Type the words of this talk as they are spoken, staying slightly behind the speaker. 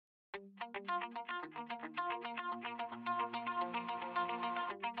Hey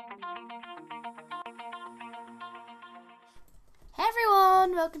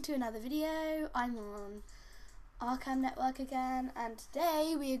everyone, welcome to another video. I'm on Arkham network again, and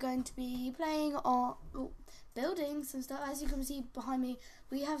today we are going to be playing on building some stuff. As you can see behind me,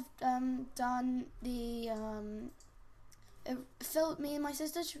 we have done the me and my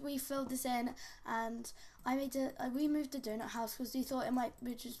sister, we filled this in, and we moved the donut house because we thought it might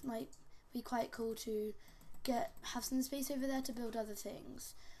be quite cool to have some space over there to build other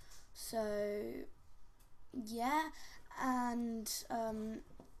things. So yeah, and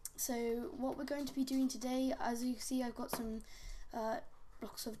so what we're going to be doing today, as you can see, I've got some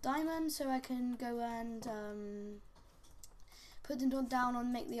blocks of diamond, so I can go and put them down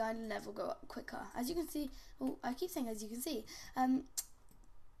and make the island level go up quicker. As you can see, I keep saying as you can see,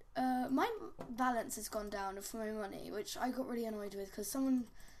 my balance has gone down for my money, which I got really annoyed with because someone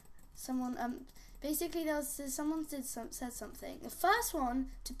basically someone said something. The first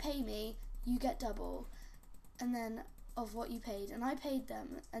one to pay me, you get double, and then of what you paid, and I paid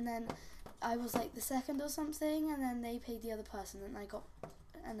them, and then I was like the second or something, and then they paid the other person, and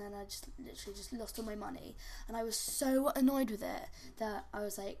then I just literally just lost all my money, and I was so annoyed with it that I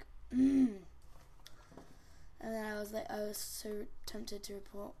was like, and then I was so tempted to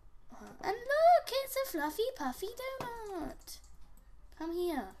report her. And look, it's a fluffy puffy donut. Come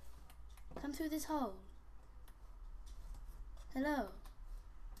here, come through this hole. Hello.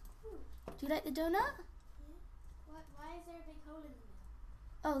 Do you like the donut? Why is there a big hole in the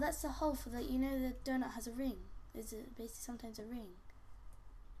middle? Oh, that's the hole for the, you know, the donut has a ring. Is it basically sometimes a ring?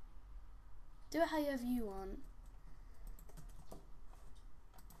 Do it however you want.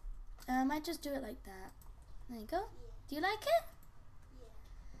 I might just do it like that. There you go. Yeah. Do you like it? Yeah.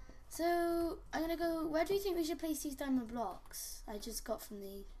 So I'm gonna go. Where do you think we should place these diamond blocks? I just got from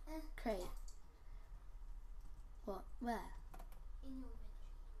the crate. Yeah. What? Where? In your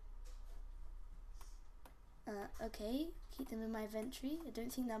inventory. Okay. Keep them in my inventory. I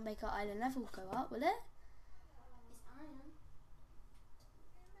don't think that'll make our island level go up, will it? It's iron.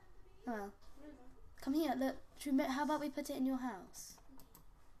 Well, come here. Look. How about we put it in your house?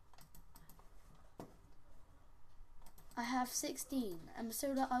 I have 16. I was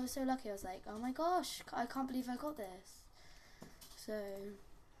so lucky. I was like, oh my gosh, I can't believe I got this. So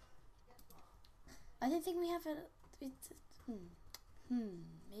I don't think we have a.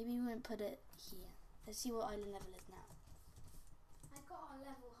 Maybe we won't put it here. Let's see what island level is now. I got a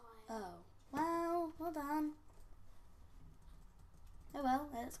level higher. Oh, wow, well done. Oh well,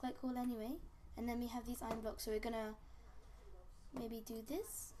 that's quite cool anyway. And then we have these iron blocks, so we're gonna maybe do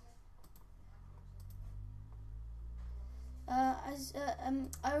this.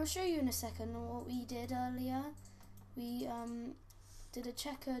 I will show you in a second what we did earlier. We did a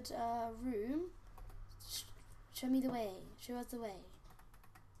checkered room. Show me the way. Show us the way.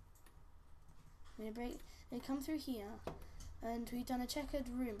 I'm gonna come through here, and we've done a checkered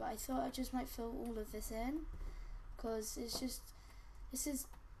room. But I thought I just might fill all of this in, because you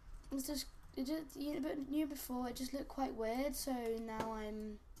know, before it just looked quite weird. So now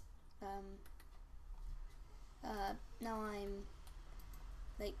I'm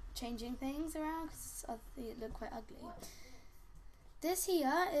like changing things around because I think it looked quite ugly. This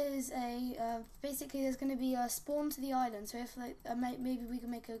here is a basically there's going to be a spawn to the island. So if like maybe we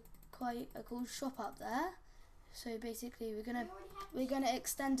can make quite a cool shop up there. So basically we're gonna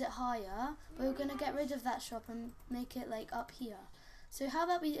extend it higher, but we're gonna get rid of that shop and make it like up here. So how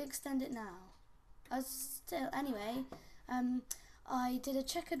about we extend it now? Anyway, I did a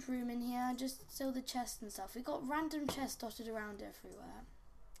checkered room in here, just so the chests and stuff. We got random chests dotted around everywhere.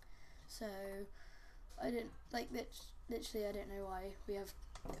 So I didn't like literally I don't know why we have.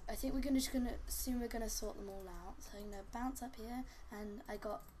 I think we're soon gonna sort them all out. So I'm gonna bounce up here, and I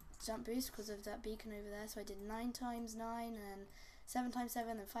got jump boost because of that beacon over there. So I did 9 times 9 and 7 times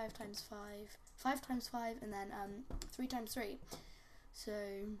 7 and 5 times 5, 5 times 5, and then 3 times 3. So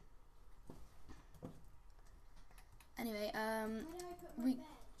anyway, Where do I put my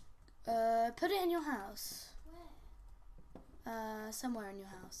bed? put it in your house. Where? Somewhere in your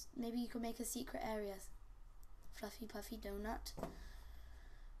house. Maybe you could make a secret area. Fluffy puffy donut.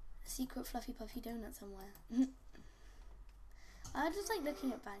 A secret fluffy puffy donut somewhere. I just like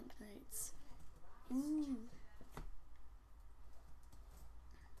looking at banknotes. Ooh.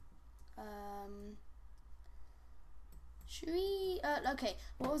 Should we? Okay.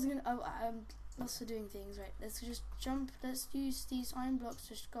 What was I gonna? Oh, I'm also doing things right. Let's just jump. Let's use these iron blocks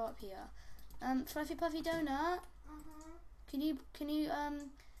to go up here. Fluffy puffy donut. Can you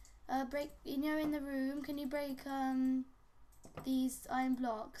break? You know, in the room. Can you break these iron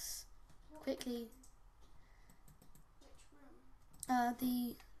blocks? Quickly. Which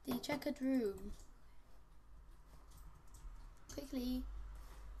room? The checkered room. Quickly.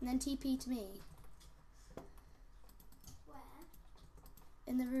 And then TP to me. Where?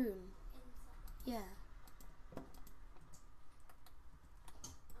 In the room. Inside. Yeah.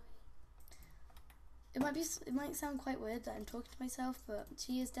 Okay. It might sound quite weird that I'm talking to myself, but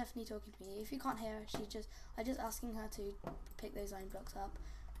she is definitely talking to me. If you can't hear her, I'm just asking her to pick those iron blocks up.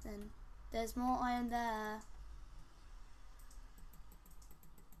 Then there's more iron there.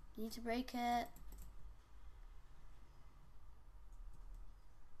 You need to break it.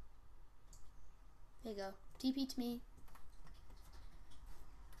 There you go. TP to me.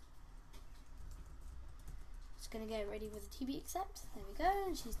 Just gonna get ready with the TP accept. There we go.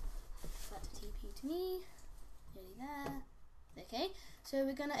 And she's about to TP to me. Nearly there. Okay. So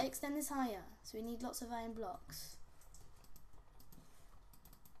we're gonna extend this higher. So we need lots of iron blocks.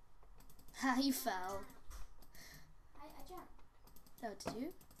 Ha! You fell. I jumped. Oh, did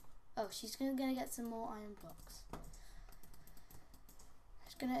you? Oh, she's gonna get some more iron blocks.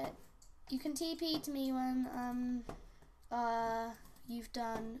 She's gonna. You can TP to me when you've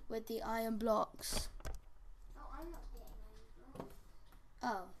done with the iron blocks. Oh, I'm not getting any blocks.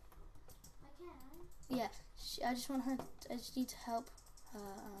 Oh. I can. Yeah. I just want her. I just need to help her.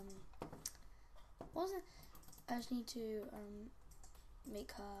 What was it? I just need to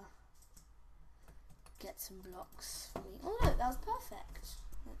make her get some blocks for me. Oh look, that was perfect.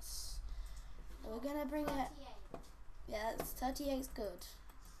 We're gonna bring it. 38. Yeah, 38's good.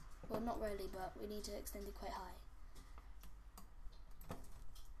 Well, not really, but we need to extend it quite high.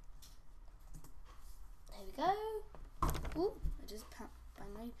 There we go. Ooh, I just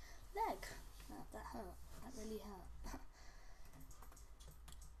banged my leg. That hurt. That really hurt.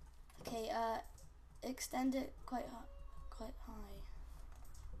 Okay, extend it quite high.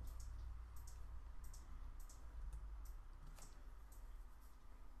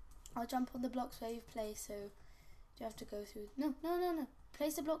 I'll jump on the blocks where you've placed, so you have to go through. No.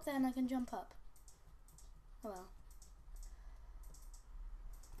 Place the block there and I can jump up. Oh well.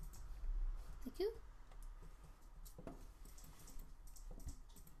 Thank you.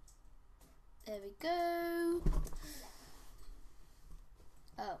 There we go.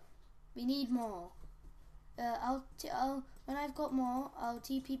 Oh, we need more. I'll when I've got more, I'll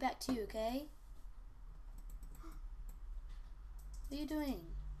TP back to you. Okay? What are you doing?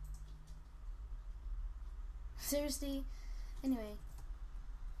 Seriously? Anyway.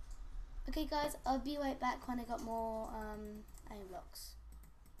 Okay guys, I'll be right back when I got more iron blocks.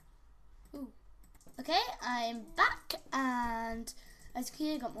 Ooh. Okay, I'm back and as you can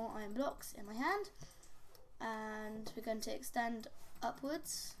see I got more iron blocks in my hand. And we're going to extend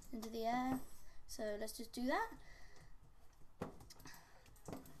upwards into the air. So let's just do that.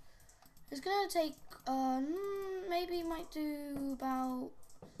 It's gonna take maybe might do about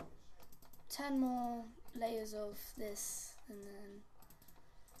 10 more layers of this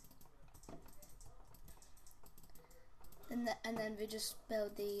and then we just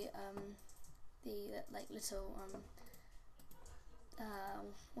build the like little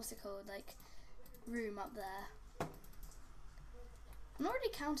what's it called, like room up there. I'm not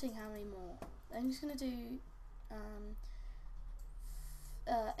really counting how many more. I'm just gonna do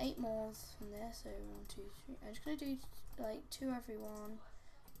 8 more from there. So 1, 2, 3. I'm just gonna do like 2 every one.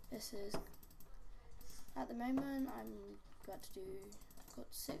 This is at the moment I'm about to do. I've got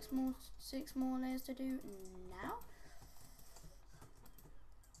 6 more layers to do now.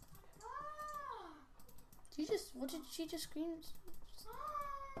 What did she just scream?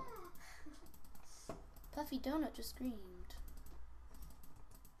 Puffy Donut just screamed.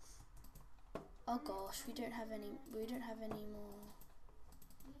 Oh gosh, we don't have any more.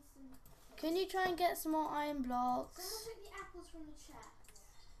 Can you try and get some more iron blocks? Someone took the apples from the chest.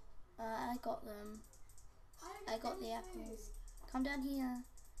 I got them. I got the apples. Come down here.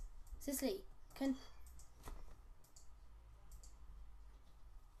 Cicely,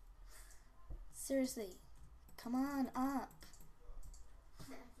 seriously, come on up.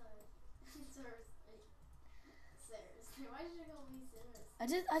 Seriously, why did you call me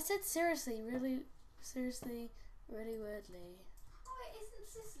seriously? I said seriously, really weirdly. Oh wait, isn't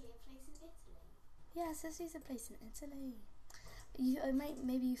Sicily a place in Italy? Yeah, Sicily's a place in Italy.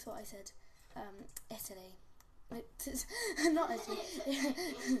 Maybe you thought I said Italy. Not Italy. I got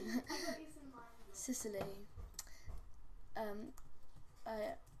you some lines. Sicily.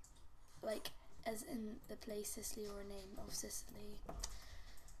 I like as in the place Sicily or a name of Sicily.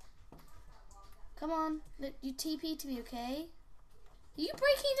 Come on, look, you TP to me, okay? Are you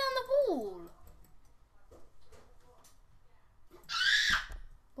breaking down the wall?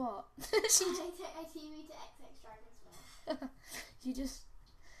 What? I TV to XX Dragon Smith. She just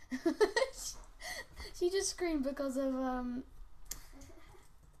she just screamed because of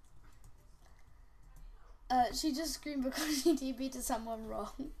she just screamed because she TP'd to someone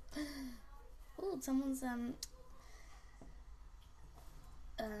wrong. Oh, someone's $2 million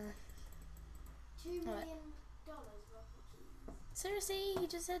alright. worth of keys. Seriously, you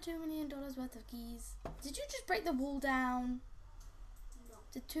just said $2 million worth of keys. Did you just break the wall down? No.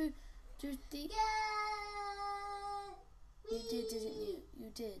 You did, didn't you? You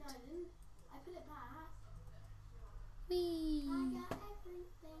did. No, I didn't. I put it back. Whee! I got everything.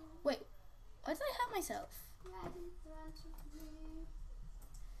 Wait, why did I hurt myself? Right in front of you.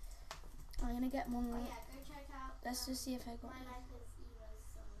 I'm gonna get more. Oh yeah, go check out. Let's just see if I got. My Life as Eva's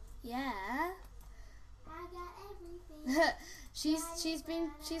song. Yeah. I got everything.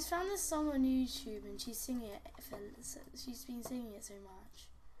 she's found this song on YouTube and she's singing it. She's been singing it so much.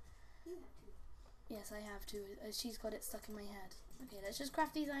 You have to. Yes, I have too. She's got it stuck in my head. Okay, let's just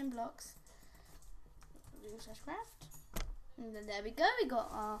craft these iron blocks. Craft. And then there we go. We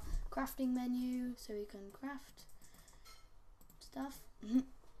got our crafting menu, so we can craft stuff.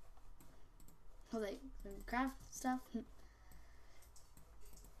 Or like craft stuff.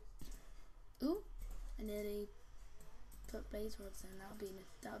 Ooh, I nearly put blaze rods in. That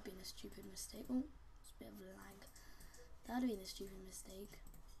would be a stupid mistake. Oh, it's a bit of lag. That would have been a stupid mistake.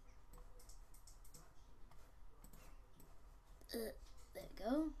 There we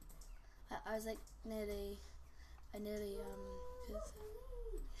go. I was like nearly.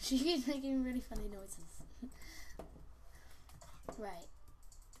 She keeps making really funny noises. Right.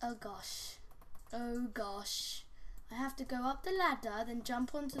 Oh gosh. Oh gosh. I have to go up the ladder, then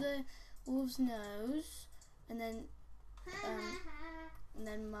jump onto the wolf's nose, and then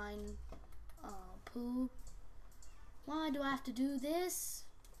mine. Oh, poo. Why do I have to do this?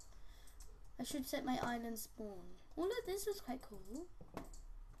 I should set my island spawn. Oh look, this was quite cool.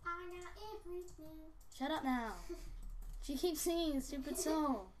 I got everything. Shut up now. She keeps singing a stupid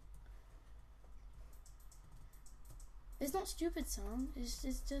song. It's not stupid song. It's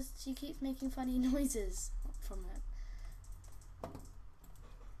just she keeps making funny noises from it.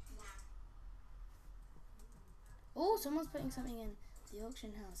 Oh, someone's putting something in the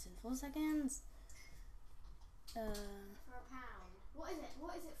auction house in 4 seconds. For £1. What is it?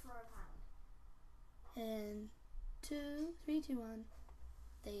 What is it for £1? In 2, 3, 2, 1.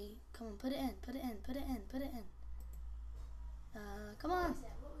 They come on, put it in. Come on.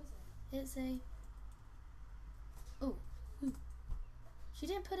 What was it? It's a. Oh, she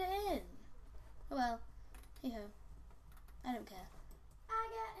didn't put it in. Oh well, hey ho. I don't care. I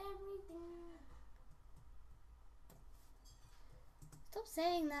got everything. Stop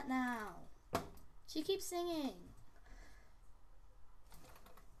saying that now. She keeps singing.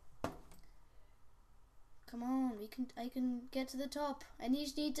 Come on, I can get to the top. I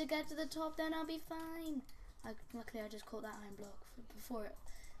just need to get to the top, then I'll be fine. Luckily, I just caught that iron block before it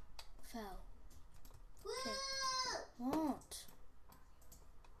fell. Okay. What?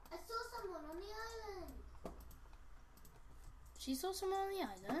 I saw someone on the island. She saw someone on the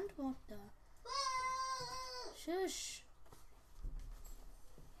island? What the? Shush.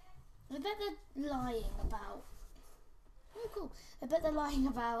 I bet they're lying about. Oh, cool. I bet they're lying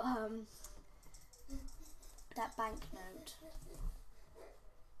about that banknote.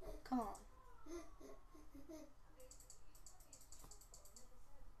 Come on.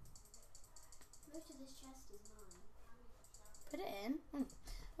 Most of this chest is mine. Put it in.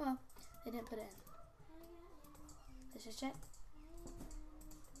 Well, they didn't put it in. Let's just check.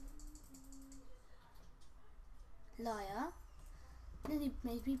 Liar. Then he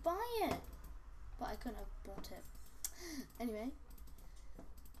made me buy it. But I couldn't have bought it. Anyway.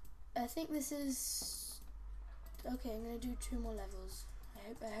 I think this is... Okay, I'm going to do 2 more levels. I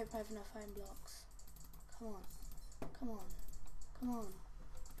hope I have enough iron blocks. Come on. Come on. Come on.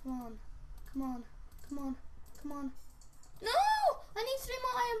 Come on. Come on. Come on. Come on. No! I need 3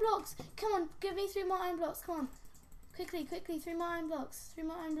 more iron blocks. Come on, give me 3 more iron blocks. Come on. Quickly, 3 more iron blocks. 3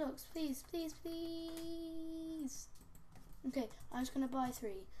 more iron blocks. Please, please, please. Okay, I'm just going to buy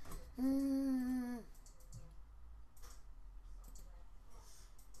 3. 1,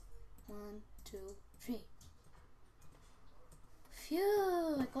 2, 3.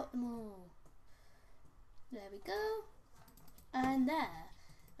 Phew, I got them all. There we go. And there.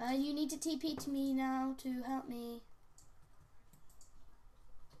 You need to TP to me now to help me.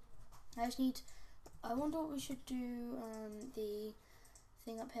 I wonder what we should do the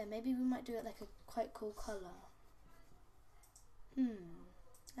thing up here. Maybe we might do it like a quite cool colour.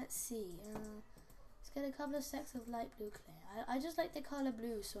 Let's see. get a couple of stacks of light blue clay. I just like the color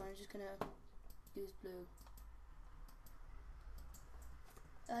blue, so I'm just gonna use blue.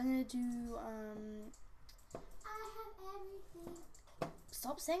 I'm gonna do I have everything.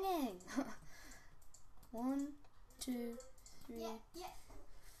 stop singing. 1, 2, 3, Yeah.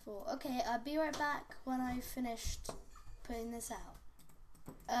 4. Okay, I'll be right back when I've finished putting this out.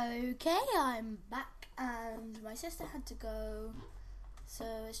 Okay, I'm back and my sister had to go, so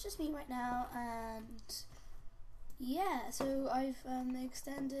it's just me right now. And yeah, so I've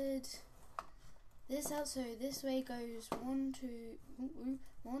extended this out, so this way goes 1, 2,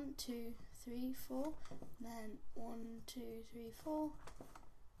 3, 4, then 1, 2, 3, 4,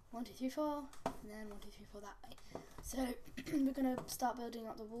 1, 2, 3, 4, and then 1, 2, 3, 4 that way. So we're gonna start building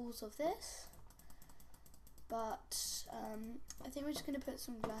up the walls of this, but I think we're just gonna put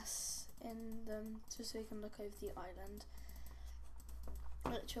some glass in them just so we can look over the island,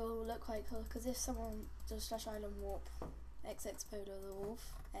 which will look quite cool. Because if someone does /island warp XX Podo the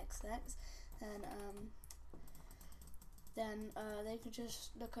wolf XX, then they could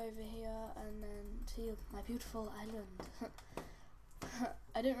just look over here and then see my beautiful island.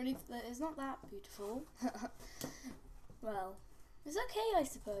 I don't really. It's not that beautiful. Well, it's okay, I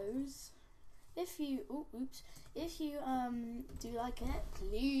suppose. If you, if you do like it,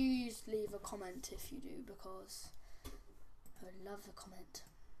 please leave a comment if you do, because I would love a comment.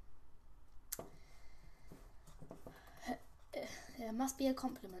 It must be a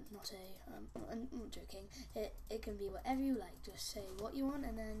compliment, not a. I'm not joking. It can be whatever you like. Just say what you want,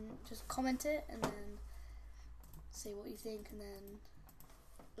 and then just comment it, and then say what you think, and then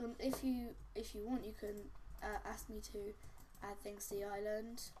if you want, you can ask me to add things to the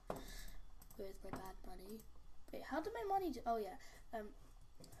island with my bad money. Wait, how did my money oh yeah,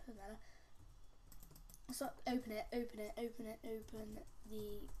 doesn't matter. So open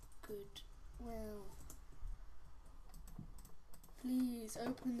the goodwill. Please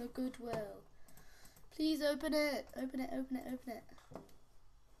open the goodwill. Please open it. Open it.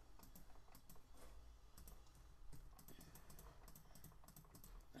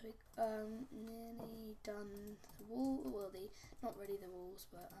 Nearly done the wall. Well, not really the walls,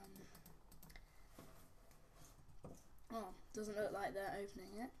 but oh, doesn't look like they're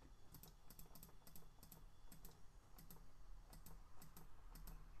opening it.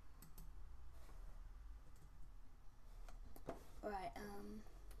 Right,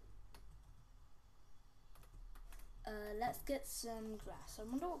 let's get some glass. I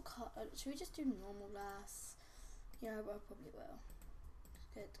wonder what color. Should we just do normal glass? Yeah, I probably will.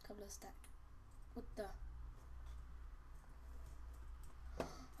 Just get a couple of stacks. What the?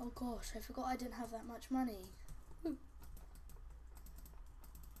 Oh gosh, I forgot I didn't have that much money. Woo.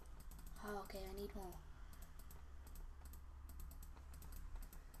 Oh, okay, I need more.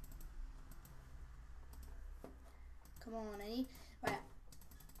 Come on, I need.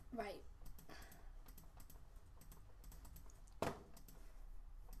 Right.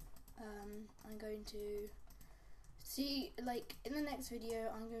 I'm going to see, like, in the next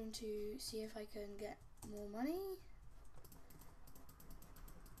video, I'm going to see if I can get more money.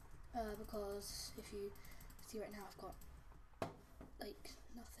 Because if you see right now, I've got, like,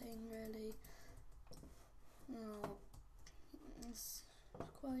 nothing really. Oh, it's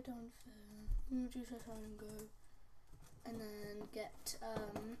quite unfair. Just let him go. And then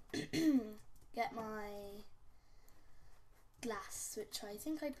get my glass, which I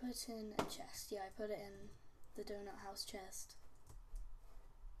think I put in a chest. Yeah, I put it in the donut house chest.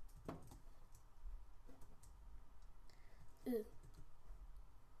 Ooh.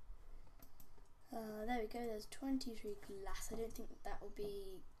 There we go, there's 23 glass. I don't think that will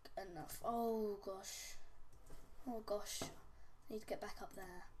be enough. Oh gosh, I need to get back up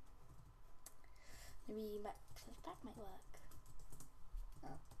there. Maybe back might work.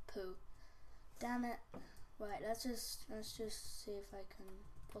 Oh, poo. Damn it. Right, let's just see if I can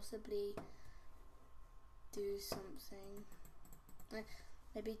possibly do something.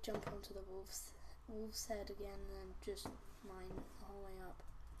 Maybe jump onto the wolf's head again and then just mine the whole way up.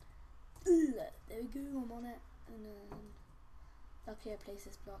 There we go, I'm on it. And then luckily I placed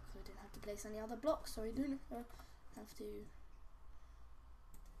this block, so I didn't have to place any other blocks, so I don't have to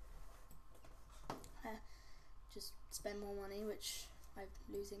just spend more money, which I'm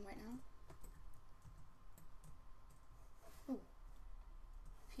losing right now. Oh,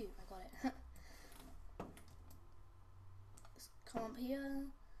 phew, I got it. Let's come up here.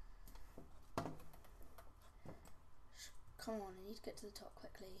 Come on, I need to get to the top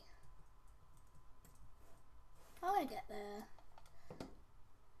quickly. I want to get there.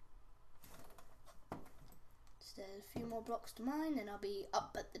 Just a few more blocks to mine and I'll be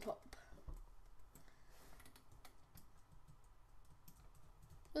up at the top.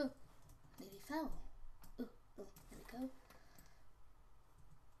 fell. Oh, there we go.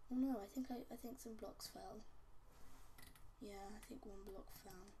 Oh no, I think some blocks fell. Yeah, I think one block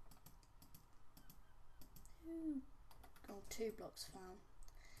fell. Oh, 2 blocks fell.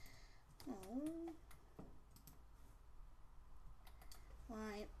 Oh.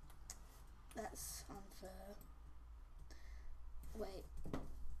 Right. That's unfair. Wait.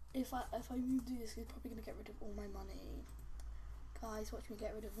 If I move this, it's probably gonna get rid of all my money. Guys, watch me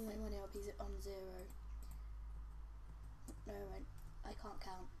get rid of all my money. I'll be on 0. No, I can't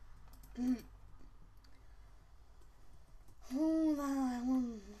count. Oh, that I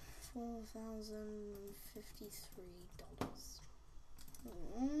won $4,053.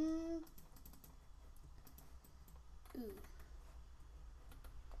 Ooh.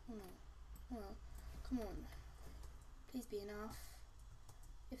 Oh, come on. Please be enough.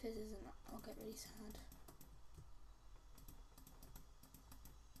 If this isn't, I'll get really sad.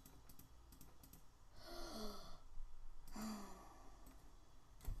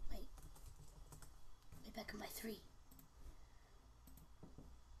 Wait. Maybe I can buy 3.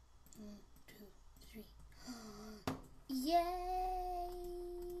 1, 2, 3. Yay!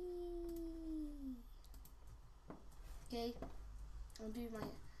 Okay. I'll do my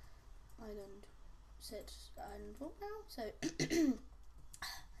island set and walk now. So let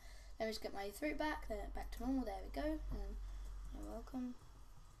me just get my throat back. Then back to normal. There we go. You're welcome.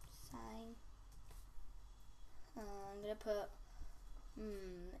 Sign. I'm gonna put.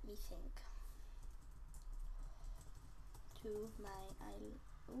 Let me think. To my island.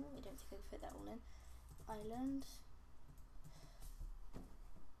 Oh, I don't think I can fit that all in. Island.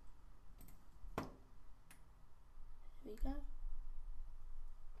 There we go.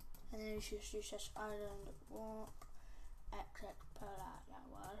 And then you should just island walk, exit polar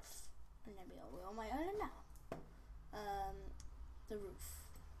worth, and then we're on my island now. The roof.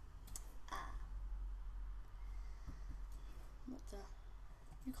 What the?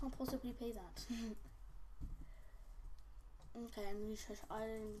 You can't possibly pay that. Okay, I'm gonna just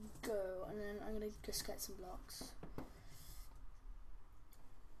island go, and then I'm gonna just get some blocks.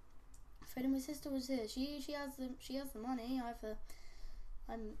 If only my sister was here. She has the money.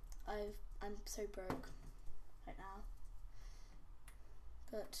 I'm so broke right now.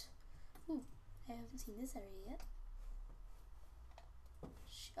 But ooh, I haven't seen this area yet.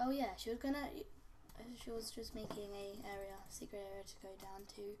 Oh yeah, she was just making a secret area to go down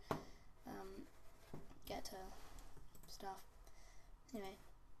to get her stuff. Anyway,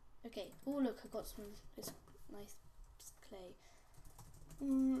 okay. Oh look, I got some this nice clay.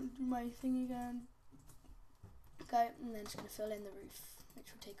 Do my thing again. Okay, and then just gonna fill in the roof,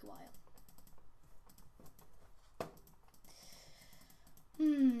 which will take a while.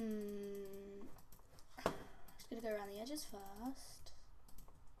 Just gonna go around the edges first.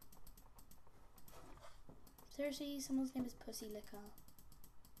 Seriously, someone's name is Pussy Liquor.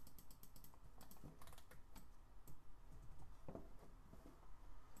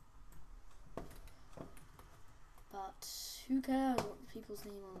 But who cares what people's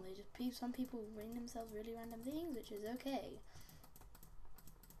name are? Some people ring themselves really random things, which is okay.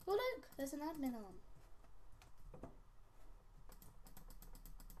 Oh look, there's an admin on.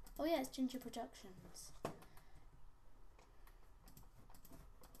 Oh yeah, it's Ginger Productions.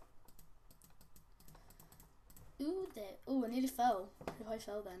 Ooh, there. Oh, I nearly fell. If I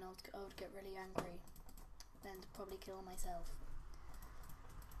fell then, I would get really angry. Then probably kill myself.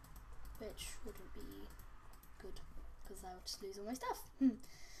 Which wouldn't be good, because I would just lose all my stuff. Yep,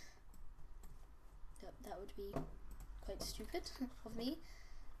 that would be quite stupid of me.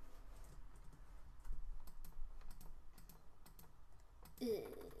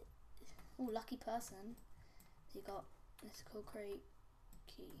 Oh, lucky person. You got this cool crate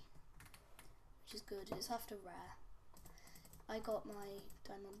key, which is good. It's after rare. I got my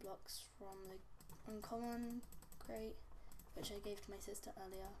diamond blocks from the uncommon crate, which I gave to my sister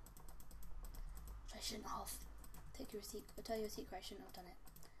earlier. Which I shouldn't have. Take your secret. I'll tell you a secret. I shouldn't have done it.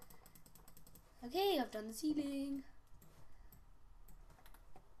 Okay, I've done the ceiling.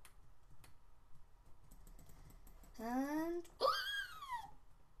 And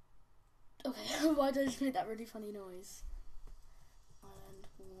okay, why did I just make that really funny noise? Island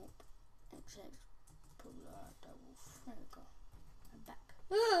warp, exit, polar double. There we go. I'm back.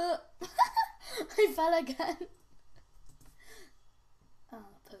 I fell again. Oh,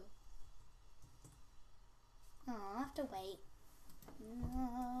 poo. Oh, I have to wait.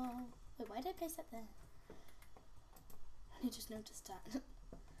 No. Wait, why did I place that there? I just noticed that.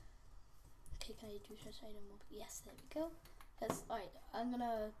 Okay, can I do such item? Yes, there we go. That's alright. I'm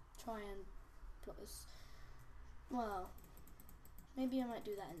gonna try and put this. Well, Maybe I might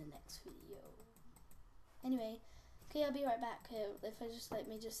do that in the next video. Anyway, okay, I'll be right back. If I just let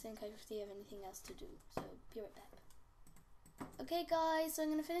me just think if I have anything else to do. So, be right back. Okay, guys, so I'm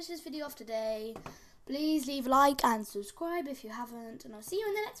going to finish this video off today. Please leave a like and subscribe if you haven't. And I'll see you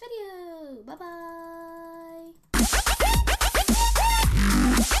in the next video. Bye-bye.